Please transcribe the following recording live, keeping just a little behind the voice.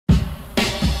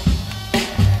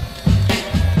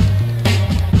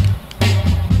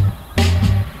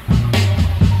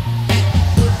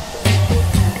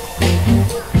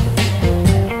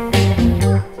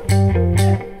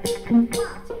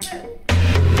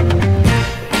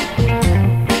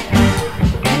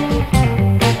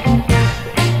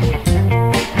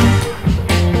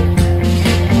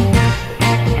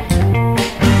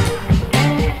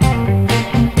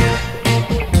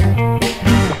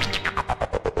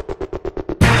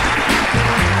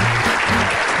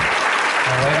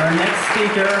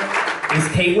speaker is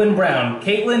Caitlin Brown.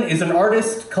 Caitlin is an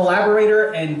artist,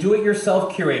 collaborator, and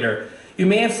do-it-yourself curator. You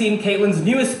may have seen Caitlin's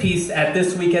newest piece at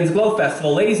this weekend's Glow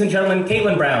Festival. Ladies and gentlemen,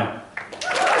 Caitlin Brown.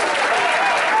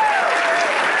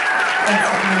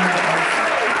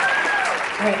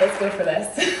 All right, let's go for this.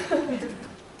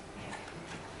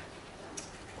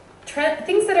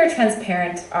 Things that are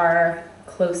transparent are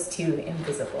close to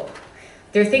invisible.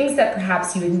 They're things that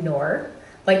perhaps you ignore,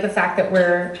 like the fact that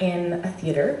we're in a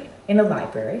theater, in a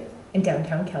library, in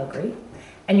downtown Calgary,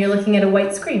 and you're looking at a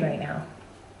white screen right now.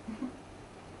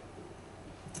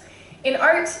 In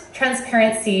art,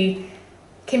 transparency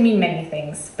can mean many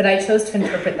things, but I chose to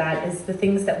interpret that as the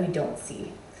things that we don't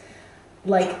see.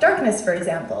 Like darkness, for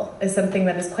example, is something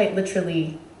that is quite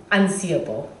literally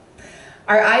unseeable.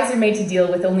 Our eyes are made to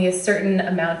deal with only a certain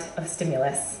amount of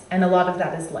stimulus, and a lot of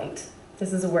that is light.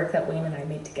 This is a work that Wayne and I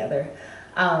made together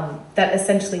that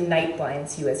essentially night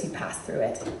blinds you as you pass through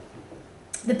it.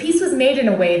 The piece was made in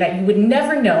a way that you would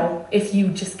never know if you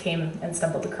just came and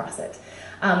stumbled across it.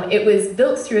 It was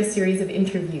built through a series of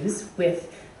interviews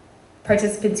with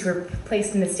participants who were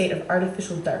placed in a state of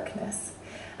artificial darkness.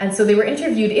 And so they were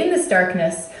interviewed in this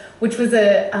darkness, which was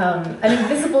an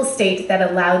invisible state that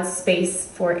allowed space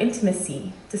for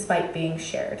intimacy despite being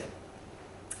shared.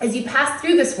 As you pass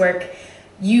through this work,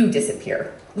 you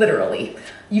disappear, literally.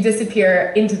 You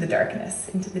disappear into the darkness,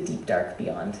 into the deep dark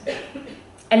beyond.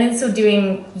 And in so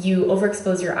doing, you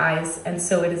overexpose your eyes, and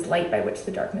so it is light by which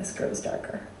the darkness grows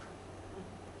darker.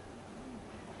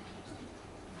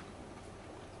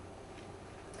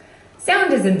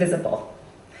 Sound is invisible,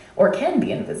 or can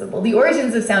be invisible. The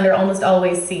origins of sound are almost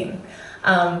always seen.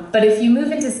 But if you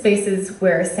move into spaces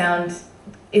where sound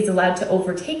is allowed to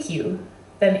overtake you,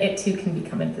 then it too can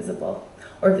become invisible,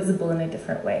 or visible in a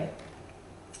different way.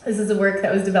 This is a work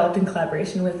that was developed in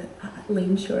collaboration with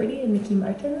Lane Shorty and Nikki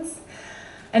Martins.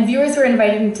 And viewers were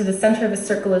invited into the center of a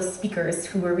circle of speakers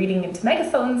who were reading into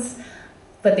megaphones,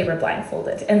 but they were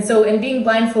blindfolded. And so in being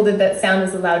blindfolded, that sound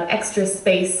is allowed extra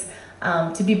space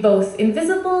to be both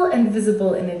invisible and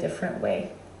visible in a different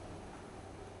way.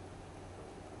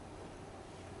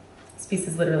 This piece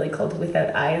is literally called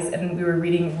Without Eyes, and we were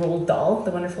reading Roald Dahl,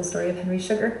 The Wonderful Story of Henry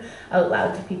Sugar, out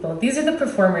loud to people. These are the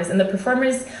performers, and the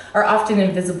performers are often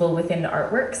invisible within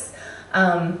artworks.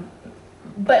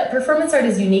 But performance art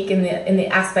is unique in the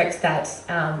aspect that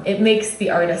it makes the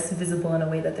artists visible in a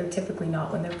way that they're typically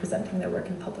not when they're presenting their work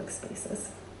in public spaces.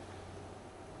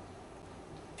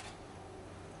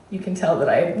 You can tell that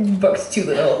I booked too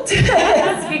little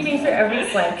speaking for every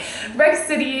slide. Rex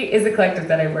City is a collective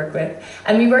that I work with,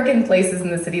 and we work in places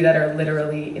in the city that are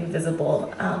literally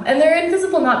invisible. And they're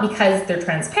invisible not because they're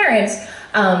transparent,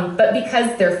 but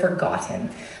because they're forgotten.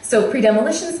 So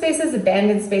pre-demolition spaces,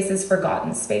 abandoned spaces,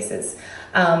 forgotten spaces.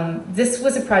 This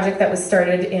was a project that was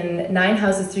started in 9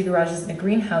 houses, 3 garages, and a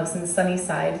greenhouse in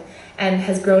Sunnyside, and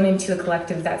has grown into a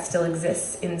collective that still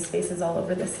exists in spaces all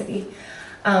over the city.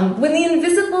 When the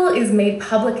invisible is made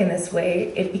public in this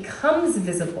way, it becomes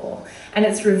visible, and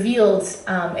it's revealed,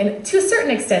 and to a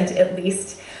certain extent at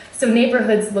least, so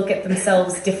neighborhoods look at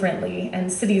themselves differently,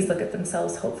 and cities look at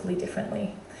themselves hopefully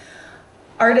differently.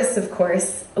 Artists, of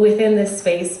course, within this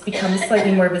space become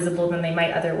slightly more visible than they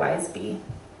might otherwise be.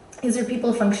 These are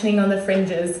people functioning on the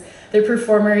fringes. They're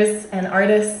performers and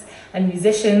artists and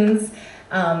musicians,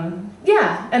 and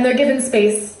they're given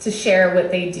space to share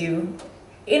what they do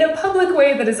in a public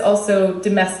way that is also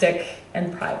domestic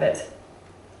and private.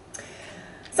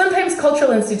 Sometimes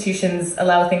cultural institutions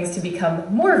allow things to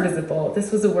become more visible.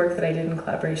 This was a work that I did in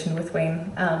collaboration with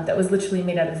Wayne that was literally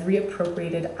made out of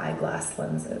reappropriated eyeglass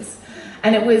lenses.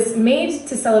 And it was made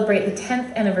to celebrate the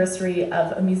 10th anniversary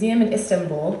of a museum in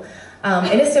Istanbul.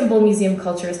 In Istanbul, museum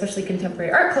culture, especially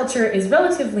contemporary art culture, is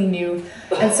relatively new.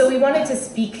 And so we wanted to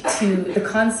speak to the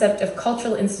concept of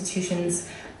cultural institutions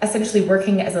essentially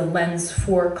working as a lens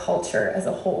for culture as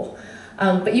a whole.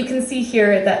 But you can see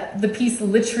here that the piece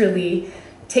literally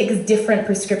takes different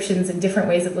prescriptions and different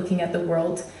ways of looking at the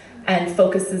world and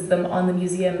focuses them on the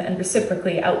museum and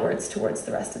reciprocally outwards towards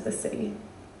the rest of the city.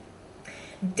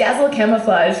 Dazzle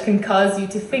camouflage can cause you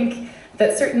to think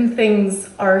that certain things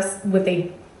are what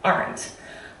they aren't.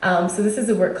 So this is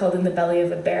a work called In the Belly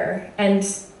of a Bear. And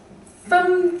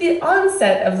from the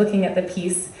onset of looking at the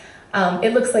piece,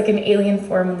 it looks like an alien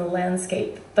form in the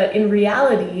landscape, but in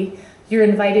reality, you're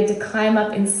invited to climb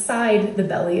up inside the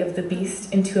belly of the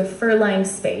beast into a fur-lined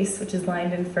space, which is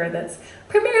lined in fur that's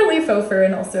primarily faux fur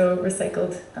and also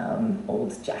recycled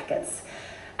old jackets.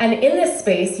 And in this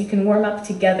space, you can warm up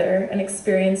together and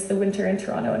experience the winter in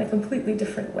Toronto in a completely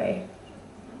different way.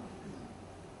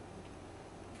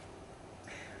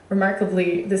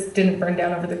 Remarkably, this didn't burn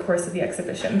down over the course of the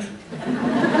exhibition.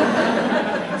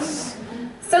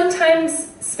 Sometimes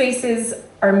spaces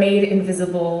are made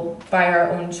invisible by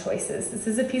our own choices. This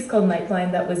is a piece called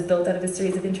Nightblind that was built out of a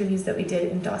series of interviews that we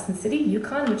did in Dawson City,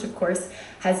 Yukon, which of course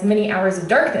has many hours of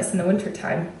darkness in the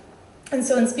wintertime. And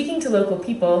so in speaking to local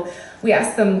people, we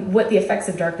asked them what the effects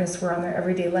of darkness were on their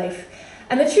everyday life.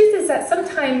 And the truth is that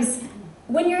sometimes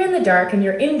when you're in the dark and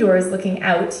you're indoors looking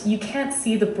out, you can't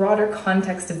see the broader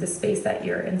context of the space that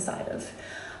you're inside of.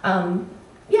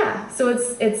 So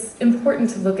it's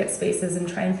important to look at spaces and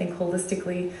try and think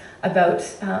holistically about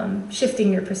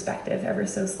shifting your perspective ever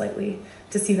so slightly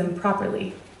to see them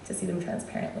properly, to see them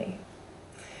transparently.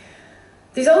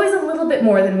 There's always a little bit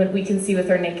more than what we can see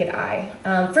with our naked eye.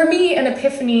 For me, an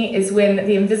epiphany is when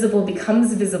the invisible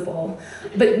becomes visible,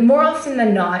 but more often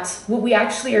than not, what we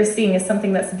actually are seeing is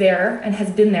something that's there and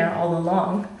has been there all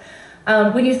along.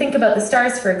 When you think about the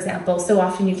stars, for example, so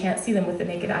often you can't see them with the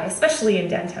naked eye, especially in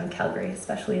downtown Calgary,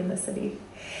 especially in the city.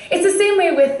 It's the same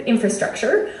way with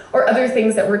infrastructure or other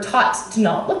things that we're taught to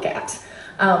not look at.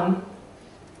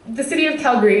 The city of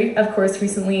Calgary, of course,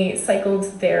 recently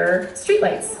cycled their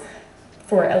streetlights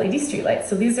for LED streetlights.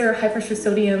 So these are high-pressure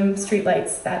sodium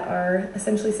streetlights that are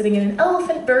essentially sitting in an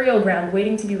elephant burial ground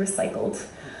waiting to be recycled.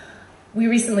 We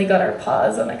recently got our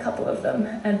paws on a couple of them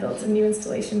and built a new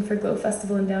installation for Glow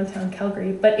Festival in downtown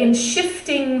Calgary. But in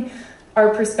shifting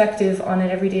our perspective on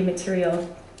an everyday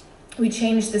material, we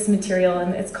changed this material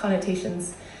and its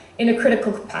connotations in a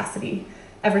critical capacity,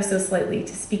 ever so slightly,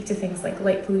 to speak to things like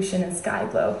light pollution and sky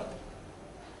glow.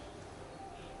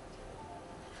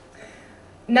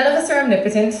 None of us are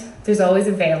omnipotent. There's always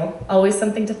a veil, always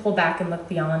something to pull back and look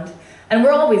beyond. And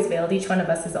we're always veiled. Each one of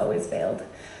us is always veiled.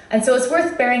 And so it's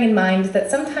worth bearing in mind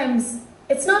that sometimes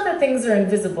it's not that things are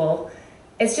invisible,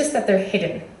 it's just that they're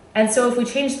hidden. And so if we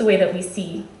change the way that we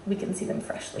see, we can see them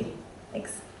freshly.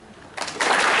 Thanks.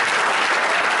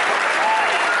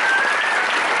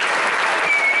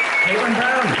 Caitlin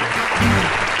Brown.